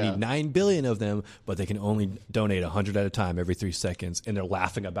Fractaline. We need 9 billion of them, but they can only donate 100 at a time every 3 seconds, and they're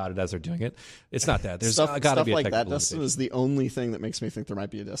laughing about it as they're doing it. It's not that. There's stuff got to be a like that. limitation. Is the only thing that makes me think there might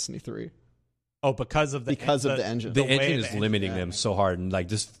be a Destiny 3. Oh, because of the engine. The engine is limiting them so hard, and like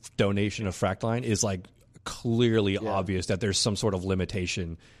this donation of Fractaline is like clearly obvious that there's some sort of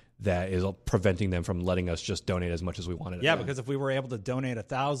limitation that is preventing them from letting us just donate as much as we wanted. Yeah, because if we were able to donate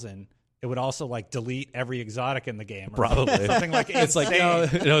 1,000, it would also like delete every exotic in the game. Or probably something like it's like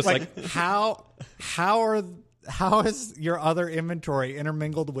it's like how is your other inventory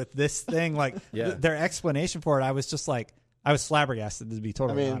intermingled with this thing? Like their explanation for it, I was just like, I was flabbergasted, to be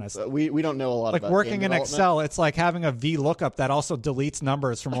totally honest. We don't know a lot like about working game in Excel. It's like having a VLOOKUP that also deletes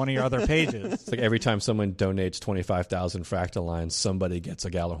numbers from one of your other pages. It's like every time someone donates 25,000 fractal lines, somebody gets a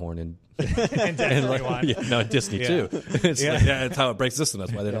Gjallarhorn and Disney too. It's like, that's how it breaks the system.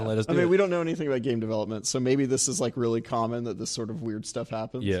 That's why they don't let us do it. We don't know anything about game development, so maybe this is like really common that this sort of weird stuff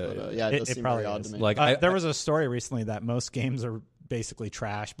happens. Yeah, but, it does seem probably very odd to me. Like there was a story recently that most games are basically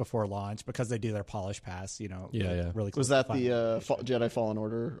trash before launch because they do their polish pass, really was that the Jedi Fallen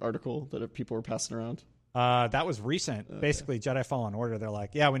Order article that people were passing around? That was recent. Basically, Jedi Fallen Order, they're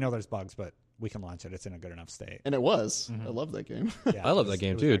like, yeah, we know there's bugs, but we can launch it. It's in a good enough state. And it was. I love that game. Yeah, I love that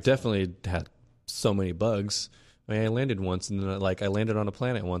game too. It definitely had so many bugs. I mean, I landed once, and then I landed on a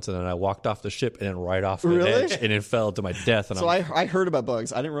planet once, and then I walked off the ship and then right off the edge, and it fell to my death. And so I heard about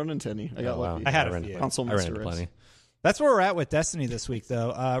bugs. I didn't run into any. I got lucky. I had a few. Console I ran into plenty. That's where we're at with Destiny this week,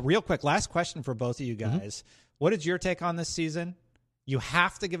 though. Real quick, last question for both of you guys. What is your take on this season? You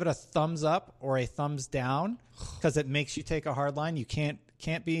have to give it a thumbs up or a thumbs down because it makes you take a hard line. You can't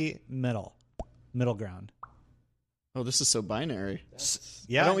be middle ground. Oh, this is so binary.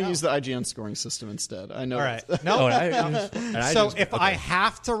 Yeah, why don't we use the IGN scoring system instead? I know. All right. No. So if I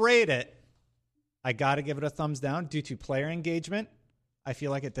have to rate it, I got to give it a thumbs down due to player engagement. I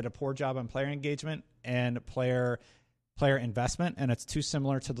feel like it did a poor job on player engagement and player investment, and it's too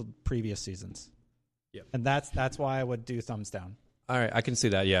similar to the previous seasons. Yep. And that's why I would do thumbs down. All right, I can see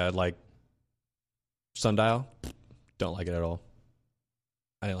that. Yeah, like Sundial, don't like it at all.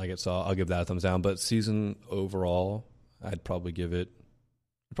 I didn't like it, so I'll give that a thumbs down. But season overall, I'd probably give it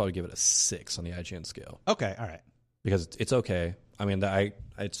a 6 on the IGN scale. Okay, all right. Because it's okay. I mean,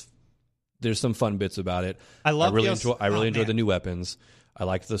 there's some fun bits about it. I really enjoyed the new weapons. I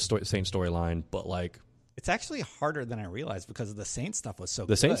liked the Saint storyline, but like it's actually harder than I realized because the Saint stuff was so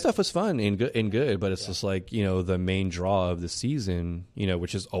good. The Saint stuff was fun and good, but it's just like, the main draw of the season,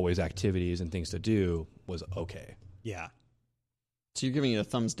 which is always activities and things to do, was okay. Yeah. So you're giving it a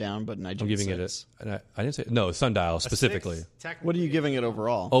thumbs down, but an IGN I'm giving 6. I didn't say no. Sundial specifically. What are you giving it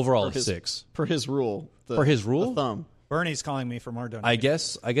overall? Overall, 6 per his rule. The thumb. Bernie's calling me for more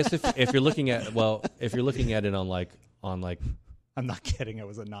donations. I guess if you're looking at it on like I'm not kidding. It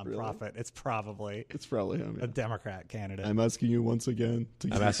was a nonprofit. Really? It's probably him. Yeah. A Democrat candidate. I'm asking you once again to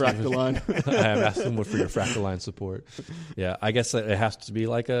give Fractal Line. I'm asking for your Fractal Line support. Yeah, I guess it has to be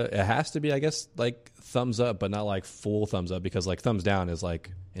I guess like thumbs up, but not like full thumbs up because like thumbs down is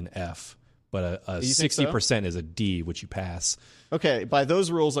like an F, but a 60% is a D, which you pass. Okay, by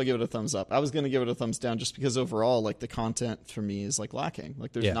those rules, I'll give it a thumbs up. I was going to give it a thumbs down just because overall, like the content for me is like lacking.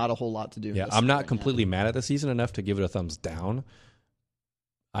 Like there's not a whole lot to do. Yeah, I'm not completely mad at the season enough to give it a thumbs down.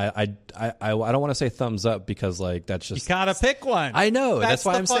 I don't want to say thumbs up because like that's just you gotta pick one. I know that's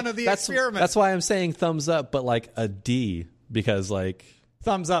why the I'm fun saying of the experiment. That's why I'm saying thumbs up, but like a D because like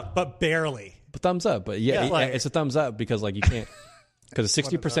thumbs up, but barely. But thumbs up, but it's a thumbs up because like you can't because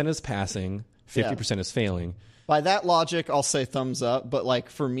 60% is passing, 50% is failing. By that logic, I'll say thumbs up. But like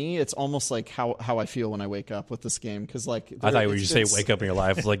for me, it's almost like how I feel when I wake up with this game. Because like I thought you were just say wake up in your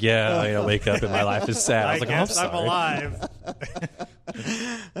life. It's like wake up and my life is sad. I was like, guess I'm alive.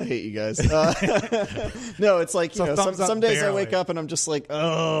 I hate you guys. No, it's like some days I wake up and I'm just like,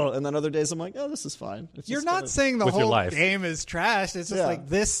 oh, and then other days I'm like, oh, this is fine. You're not saying the whole game is trash. It's just like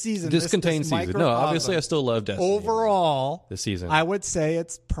this season, this contained season. No, obviously I still love Destiny. Overall, this season, I would say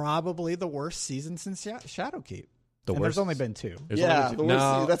it's probably the worst season since Shadowkeep. There's only been 2.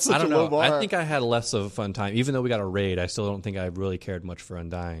 That's such a low bar. I think I had less of a fun time. Even though we got a raid, I still don't think I really cared much for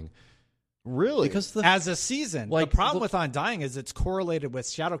Undying. Really? Because as a season, the problem with Undying is it's correlated with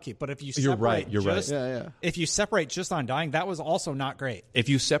Shadowkeep. But if you separate you're right. If you separate just Undying, that was also not great. If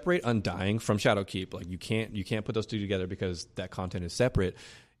you separate Undying from Shadowkeep, like you can't put those two together because that content is separate.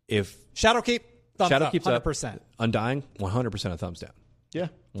 If Shadowkeep, thumbs up, 100%. Undying, 100% a thumbs down. Yeah,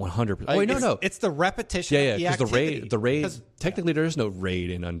 100%. Wait, no. It's the repetition. Yeah, because the raid. Technically, there is no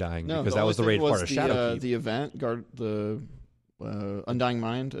raid in Undying because that was the raid part of Shadowkeep. The event, the Undying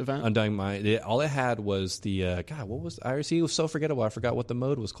Mind event. Undying Mind. All it had was the what was IRC? It was so forgettable. I forgot what the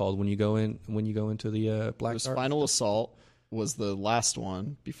mode was called when you go into the Black. It was Final Assault. was the last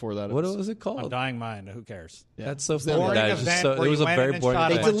one. Before that, what was it called? Undying Mind. Who cares? Yeah. That's so funny. Boring That is event so, where it was you a went very in and boring.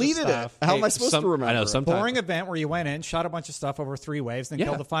 shot a They bunch of deleted it. stuff. How am I supposed to remember? I know. Sometimes Boring event where you went in, shot a bunch of stuff over 3 waves, then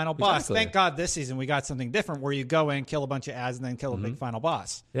killed the final boss. exactly. Thank God this season we got something different where you go in, kill a bunch of ads, and then kill a big final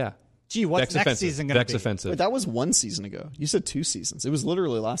boss. Yeah. Gee, what's Vex next offensive. season going to Vex be? offensive. Wait, that was 1 season ago. You said 2 seasons. It was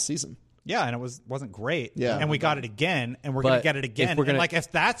literally last season. Yeah, and it wasn't great. Yeah. And we got it again, and we're going to But get it again. if we're gonna- And like,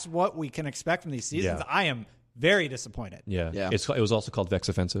 if that's what we can expect from these seasons, Yeah. I am very disappointed. Yeah. Yeah. It was also called Vex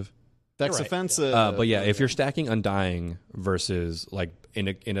offensive. Vex right. offensive. But yeah, if you're stacking Undying versus like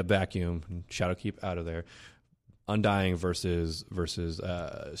in a vacuum, Shadowkeep out of there, Undying versus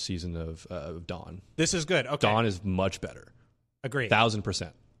Season of Dawn. This is good. Okay. Dawn is much better. Agree. 1000%.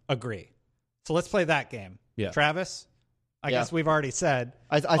 Agree. So let's play that game. Yeah. Travis, I Yeah. guess we've already said.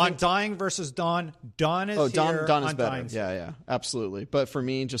 I think- Undying versus Dawn. Dawn is here. Dawn is better. Undying's Yeah, absolutely. But for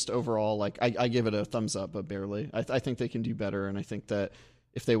me, just overall, like I give it a thumbs up, but barely. I think they can do better, and I think that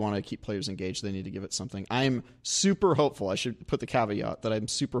if they want to keep players engaged, they need to give it something. I'm super hopeful. I should put the caveat that I'm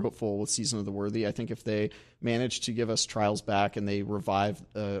super hopeful with Season of the Worthy. I think if they manage to give us Trials back and they revive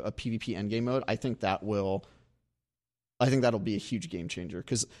a PvP endgame mode, I think that'll be a huge game changer,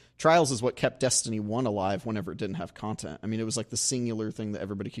 because Trials is what kept Destiny 1 alive whenever it didn't have content. I mean, it was like the singular thing that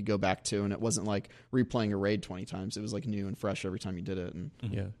everybody could go back to, and it wasn't like replaying a raid 20 times. It was like new and fresh every time you did it. And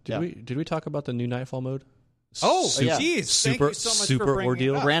Yeah. Yeah. Did we talk about the new Nightfall mode? Oh, yeah. geez. Thank you so much super for bringing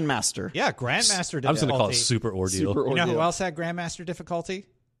ordeal. it up. Grandmaster. Yeah, Grandmaster difficulty. I'm just going to call it super ordeal. Super You know who ordeal. else had Grandmaster difficulty?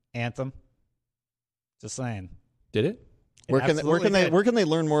 Anthem. Just saying. Did it? Where can they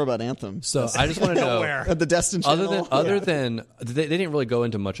learn more about Anthem? So I just want to know. Nowhere. At the Destin channel. Other than they didn't really go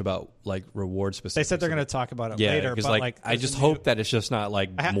into much about like reward specifics. They said they're going to talk about it yeah, later. because But like I there's just a new- hope that it's just not like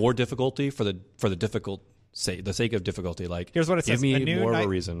more difficulty for the difficult the sake of difficulty. Like Here's what it give says. me A new more of night- a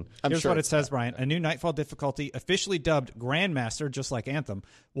reason. I'm Here's sure what it it's says, Brian. A new Nightfall difficulty, officially dubbed Grandmaster, just like Anthem,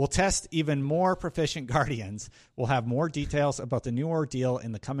 will test even more proficient Guardians. We'll have more details about the new ordeal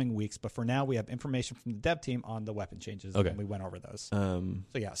in the coming weeks, but for now, we have information from the dev team on the weapon changes, Okay. and we went over those.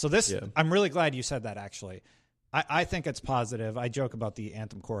 Yeah. I'm really glad you said that, actually. I think it's positive. I joke about the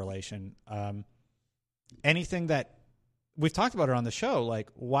Anthem correlation. Anything that we've talked about it on the show, like,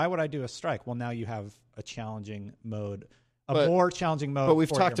 why would I do a strike? Well, now you have a challenging mode, more challenging mode. But we've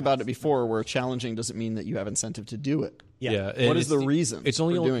for talked your about mods. it before, where challenging doesn't mean that you have incentive to do it. Yeah. and What is it's the reason It's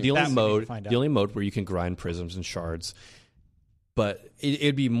only for doing the it? only That's what we need to mode. find out. The only mode where you can grind prisms and shards. But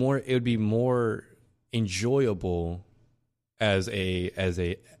it'd be more enjoyable as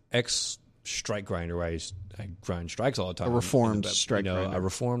a ex strike grinder, where I grind strikes all the time. A reformed But, strike grinder. a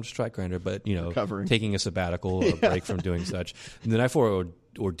reformed strike grinder, but Recovering. taking a sabbatical or a break from doing such. And the Nightfall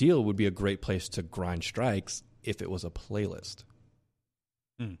Ordeal would be a great place to grind strikes if it was a playlist.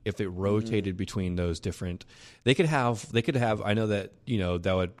 If it rotated between those different, they could have. I know that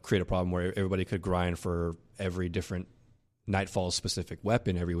that would create a problem where everybody could grind for every different Nightfall specific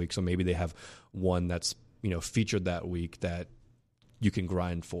weapon every week. So maybe they have one that's featured that week that you can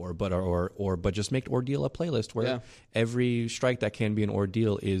grind for, but just make Ordeal a playlist where every strike that can be an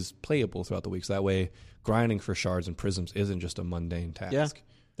ordeal is playable throughout the week. So that way, grinding for shards and prisms isn't just a mundane task. Yeah,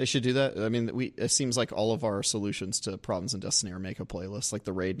 they should do that. I mean, it seems like all of our solutions to problems in Destiny are make a playlist, like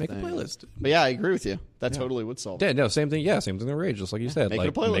the raid Make thing. a playlist. But yeah, I agree with you. That totally would solve it. Yeah, no, same thing. Yeah, same thing in Raid, just like you said. make it Like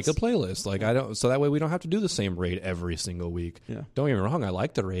a playlist. make a playlist. Like I don't, so that way we don't have to do the same raid every single week. Yeah. Don't get me wrong, I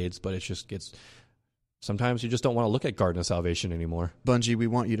like the raids, but it just gets. Sometimes you just don't want to look at Garden of Salvation anymore. Bungie, we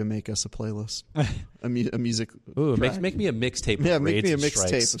want you to make us a playlist, a music. Ooh, track. make me a mixtape. Yeah, of make raids me a and mixtape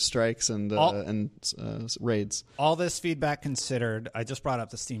strikes. of strikes and raids. All this feedback considered, I just brought up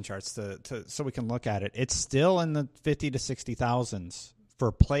the Steam charts so we can look at it. It's still in the 50 to 60,000s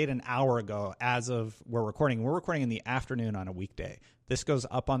for played an hour ago as of we're recording. We're recording in the afternoon on a weekday. This goes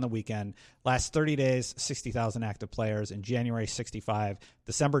up on the weekend. Last 30 days, 60,000 active players. In January, 65.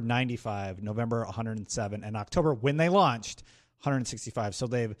 December, 95. November, 107. And October, when they launched, 165. So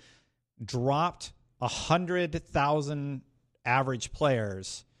they've dropped 100,000 average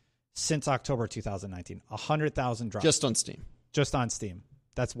players since October 2019. 100,000 drops. Just on Steam. Just on Steam.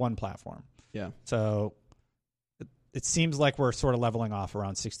 That's one platform. Yeah. So it seems like we're sort of leveling off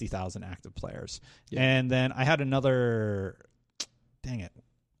around 60,000 active players. Yeah. And then I had another... Dang it.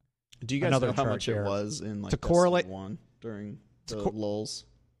 Do you guys Another know how chart much here. it was in like To Destiny correlate- 1 during the lulls?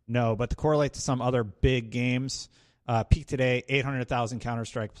 No, but to correlate to some other big games, peak today, 800,000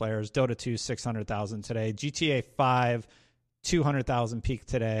 Counter-Strike players. Dota 2, 600,000 today. GTA 5, 200,000 peak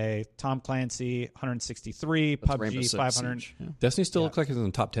today. Tom Clancy, 163. That's Rainbow PUBG, Six 500. Siege, yeah. Destiny still looks like it's in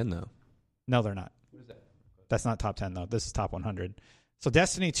the top 10 though. No, they're not. What is that? That's not top 10, though. This is top 100. So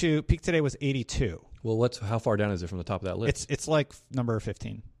Destiny 2 peak today was 82. Well, how far down is it from the top of that list? It's like number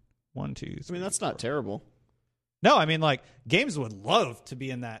 15. 1, 2, 3. I mean, that's 4. not terrible. No, I mean, like, games would love to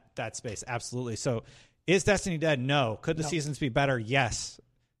be in that space. Absolutely. So is Destiny dead? No. Could the seasons be better? Yes.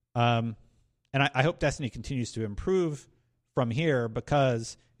 And I hope Destiny continues to improve from here,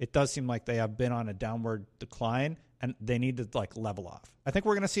 because it does seem like they have been on a downward decline and they need to like level off. I think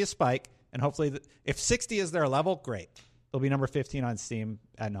we're going to see a spike, and hopefully if 60 is their level, great. They'll be number 15 on Steam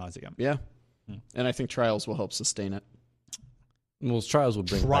ad nauseum. Yeah. And I think Trials will help sustain it. Well, Trials would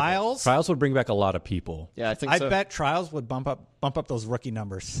bring Trials? Trials would bring back a lot of people. Yeah, I think so. I bet Trials would bump up those rookie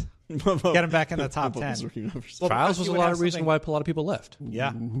numbers. Get them back in the top 10. Well, Trials was a lot of reason why a lot of people left.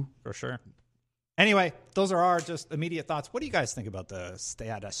 Yeah, for sure. Anyway, those are our just immediate thoughts. What do you guys think about the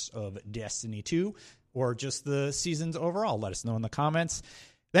status of Destiny 2 or just the seasons overall? Let us know in the comments.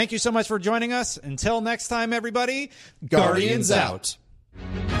 Thank you so much for joining us. Until next time, everybody, Guardians out.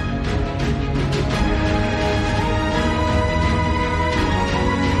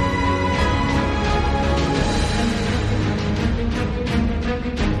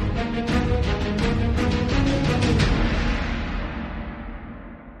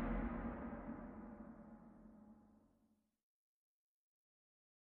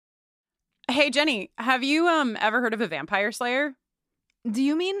 Hey, Jenny, have you ever heard of a vampire slayer? Do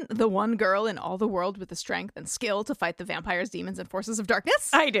you mean the one girl in all the world with the strength and skill to fight the vampires, demons, and forces of darkness?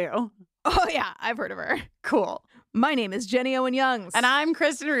 I do. Oh, yeah, I've heard of her. Cool. My name is Jenny Owen Youngs. And I'm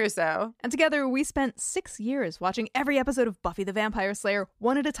Kristen Russo. And together we spent 6 years watching every episode of Buffy the Vampire Slayer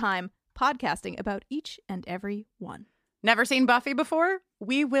one at a time, podcasting about each and every one. Never seen Buffy before?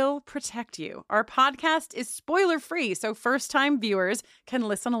 We will protect you. Our podcast is spoiler-free, so first-time viewers can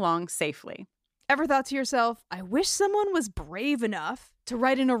listen along safely. Ever thought to yourself, I wish someone was brave enough to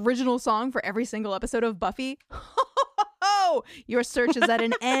write an original song for every single episode of Buffy? Your search is at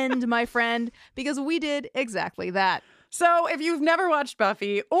an end, my friend, because we did exactly that. So if you've never watched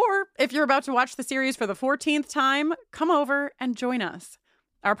Buffy, or if you're about to watch the series for the 14th time, come over and join us.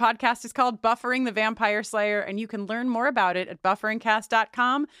 Our podcast is called Buffering the Vampire Slayer, and you can learn more about it at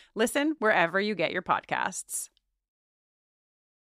bufferingcast.com. Listen wherever you get your podcasts.